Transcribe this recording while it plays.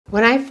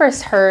When I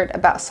first heard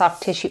about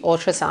soft tissue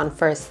ultrasound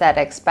for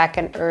aesthetics back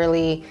in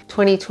early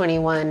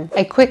 2021,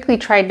 I quickly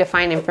tried to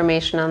find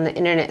information on the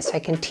internet so I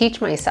can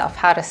teach myself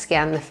how to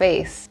scan the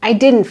face. I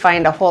didn't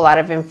find a whole lot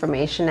of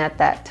information at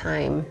that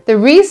time. The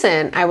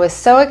reason I was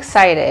so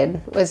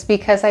excited was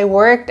because I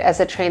worked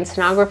as a trained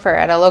sonographer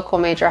at a local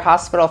major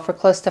hospital for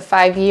close to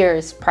 5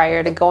 years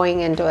prior to going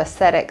into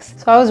aesthetics.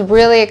 So I was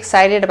really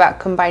excited about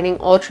combining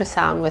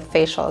ultrasound with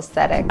facial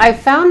aesthetics. I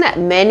found that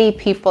many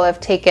people have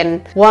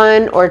taken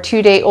 1 or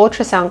 2 day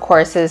ultrasound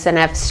courses and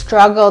have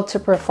struggled to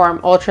perform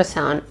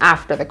ultrasound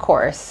after the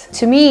course.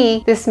 To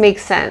me, this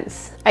makes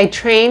sense. I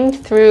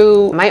trained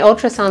through my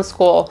ultrasound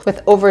school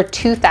with over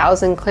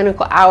 2,000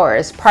 clinical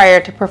hours prior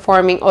to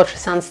performing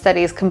ultrasound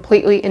studies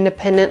completely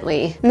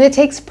independently. And it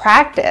takes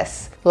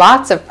practice,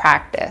 lots of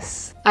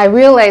practice. I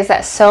realize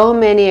that so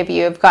many of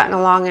you have gotten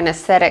along in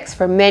aesthetics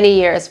for many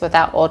years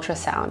without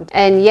ultrasound.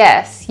 And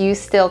yes, you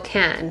still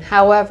can.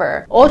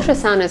 However,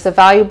 ultrasound is a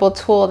valuable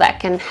tool that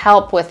can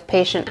help with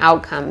patient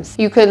outcomes.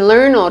 You can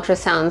learn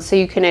ultrasound so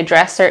you can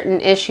address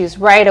certain issues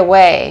right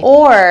away,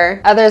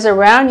 or others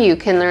around you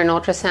can learn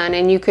ultrasound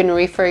and you can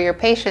refer your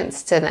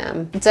patients to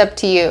them. It's up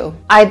to you.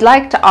 I'd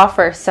like to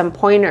offer some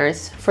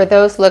pointers for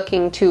those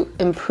looking to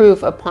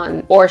improve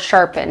upon or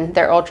sharpen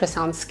their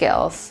ultrasound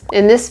skills.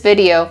 In this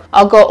video,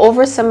 I'll go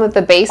over some of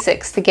the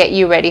basics to get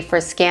you ready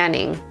for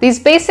scanning. These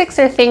basics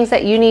are things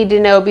that you need to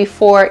know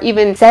before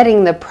even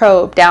setting the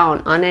probe down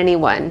on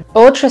anyone.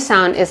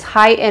 Ultrasound is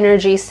high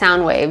energy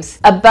sound waves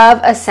above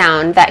a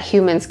sound that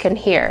humans can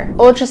hear.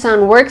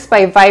 Ultrasound works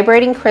by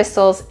vibrating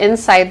crystals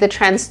inside the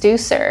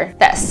transducer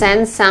that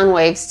sends sound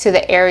waves to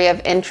the area of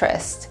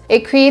interest.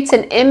 It creates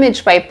an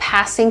image by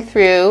passing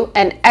through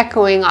and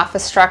echoing off a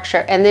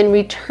structure and then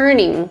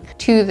returning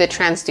to the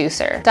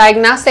transducer.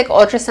 Diagnostic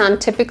ultrasound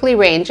typically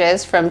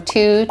ranges from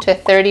 2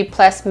 to 30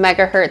 plus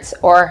megahertz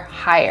or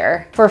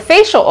higher. For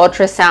facial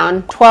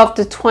ultrasound, 12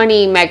 to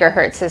 20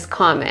 megahertz is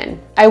common.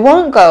 I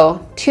won't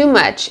go too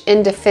much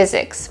into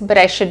physics, but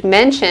I should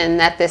mention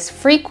that this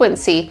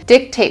frequency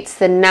dictates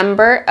the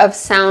number of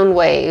sound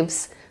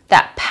waves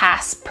that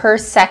pass per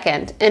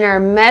second and are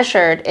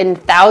measured in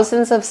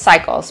thousands of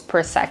cycles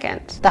per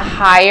second. The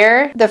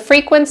higher the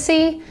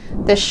frequency,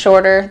 the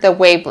shorter the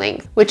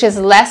wavelength, which is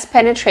less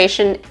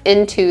penetration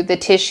into the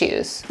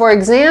tissues. For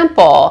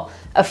example,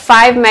 a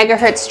 5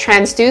 megahertz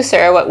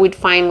transducer, what we'd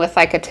find with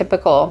like a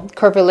typical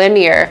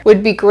curvilinear,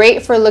 would be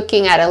great for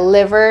looking at a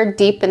liver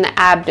deep in the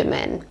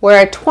abdomen,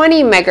 where a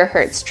 20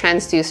 megahertz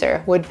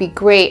transducer would be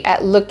great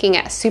at looking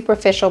at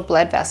superficial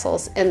blood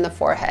vessels in the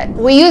forehead.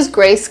 We use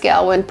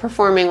grayscale when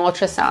performing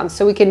ultrasound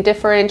so we can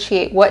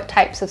differentiate what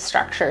types of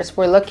structures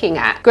we're looking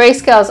at.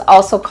 Grayscale is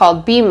also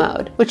called B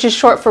mode, which is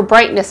short for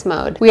brightness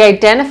mode. We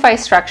identify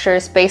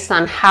structures based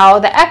on how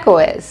the echo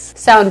is.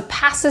 Sound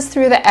passes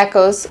through the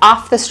echoes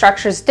off the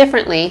structures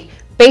differently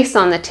based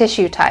on the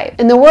tissue type.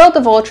 In the world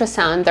of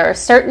ultrasound, there are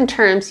certain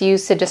terms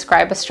used to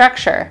describe a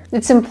structure.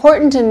 It's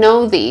important to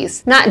know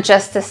these, not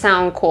just to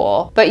sound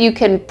cool, but you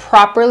can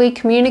properly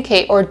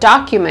communicate or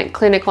document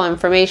clinical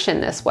information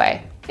this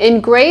way.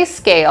 In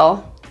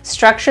grayscale,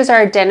 structures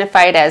are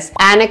identified as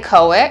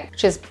anechoic,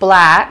 which is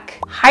black,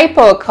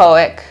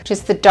 hypoechoic, which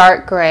is the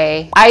dark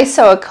gray,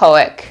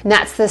 isoechoic, and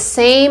that's the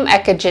same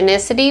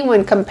echogenicity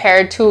when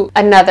compared to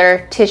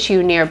another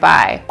tissue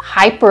nearby.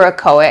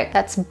 Hyperechoic,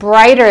 that's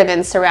brighter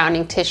than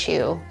surrounding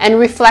tissue, and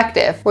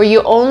reflective, where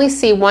you only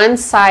see one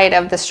side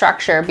of the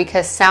structure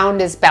because sound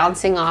is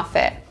bouncing off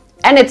it.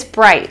 And it's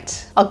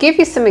bright. I'll give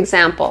you some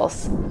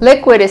examples.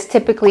 Liquid is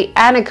typically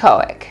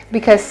anechoic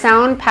because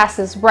sound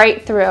passes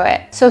right through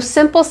it. So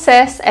simple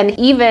cis and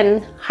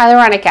even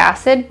hyaluronic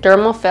acid,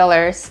 dermal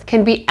fillers,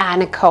 can be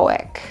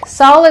anechoic.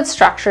 Solid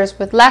structures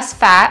with less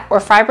fat or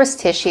fibrous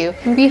tissue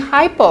can be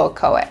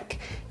hypoechoic.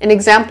 An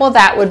example of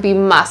that would be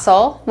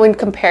muscle when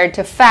compared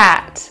to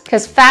fat,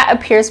 because fat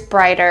appears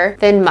brighter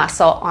than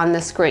muscle on the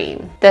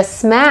screen. The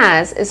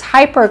SMAS is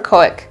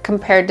hyperechoic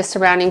compared to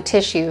surrounding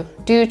tissue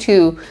due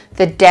to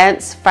the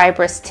dense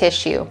fibrous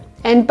tissue.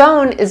 And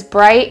bone is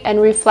bright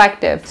and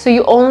reflective, so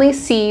you only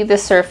see the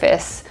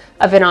surface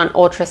of it on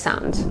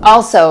ultrasound.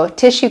 Also,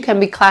 tissue can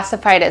be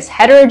classified as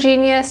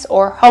heterogeneous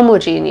or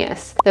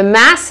homogeneous. The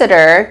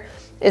masseter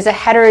is a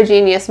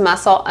heterogeneous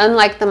muscle,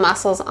 unlike the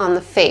muscles on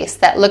the face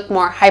that look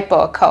more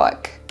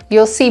hypoechoic.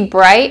 You'll see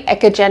bright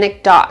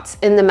echogenic dots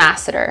in the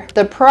masseter.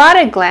 The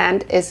parotid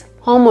gland is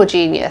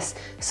homogeneous,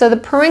 so the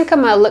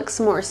parenchyma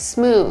looks more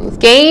smooth.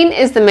 Gain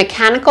is the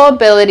mechanical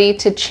ability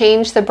to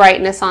change the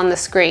brightness on the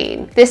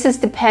screen. This is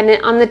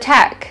dependent on the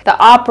tech, the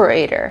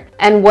operator,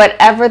 and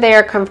whatever they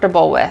are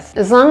comfortable with,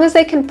 as long as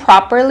they can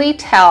properly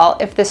tell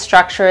if the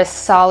structure is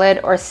solid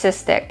or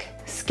cystic.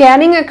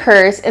 Scanning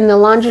occurs in the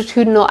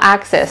longitudinal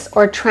axis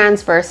or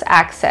transverse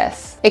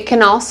axis. It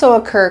can also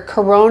occur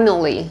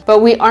coronally, but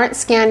we aren't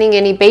scanning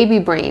any baby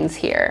brains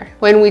here.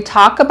 When we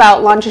talk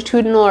about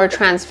longitudinal or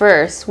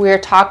transverse, we are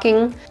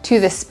talking to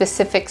the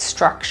specific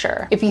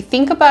structure. If you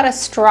think about a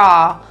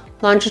straw,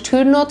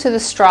 longitudinal to the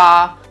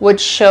straw would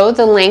show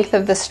the length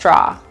of the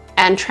straw.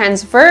 And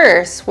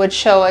transverse would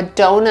show a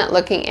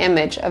donut-looking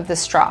image of the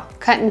straw,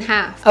 cut in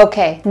half.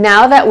 Okay,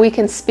 now that we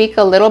can speak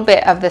a little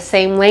bit of the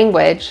same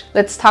language,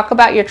 let's talk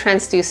about your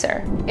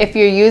transducer. If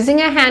you're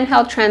using a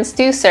handheld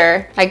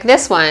transducer, like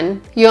this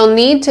one, you'll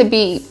need to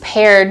be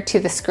paired to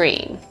the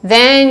screen.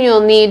 Then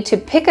you'll need to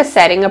pick a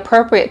setting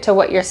appropriate to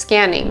what you're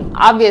scanning.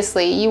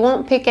 Obviously, you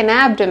won't pick an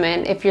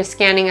abdomen if you're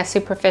scanning a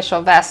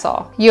superficial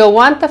vessel. You'll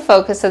want the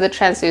focus of the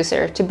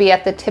transducer to be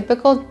at the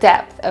typical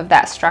depth of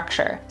that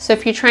structure. So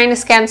if you're trying to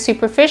scan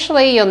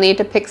superficially, you'll need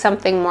to pick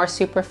something more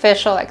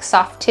superficial like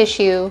soft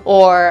tissue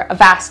or a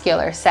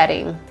vascular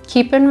setting.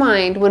 Keep in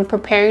mind when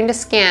preparing to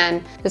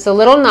scan, there's a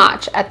little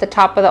notch at the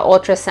top of the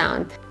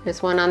ultrasound.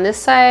 There's one on this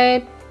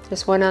side,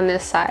 there's one on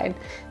this side.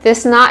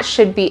 This notch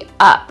should be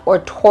up or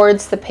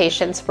towards the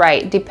patient's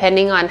right,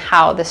 depending on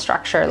how the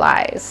structure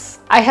lies.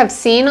 I have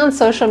seen on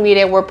social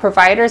media where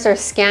providers are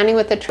scanning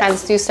with the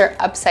transducer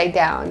upside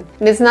down.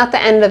 And it's not the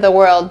end of the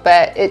world,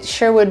 but it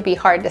sure would be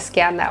hard to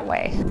scan that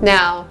way.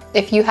 Now,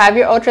 if you have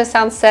your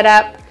ultrasound set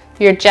up,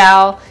 your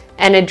gel,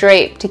 and a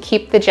drape to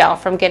keep the gel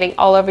from getting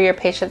all over your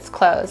patient's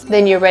clothes,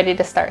 then you're ready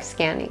to start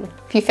scanning.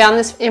 If you found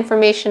this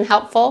information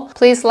helpful,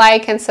 please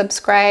like and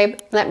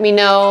subscribe. Let me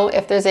know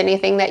if there's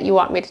anything that you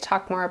want me to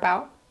talk more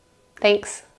about. Thanks.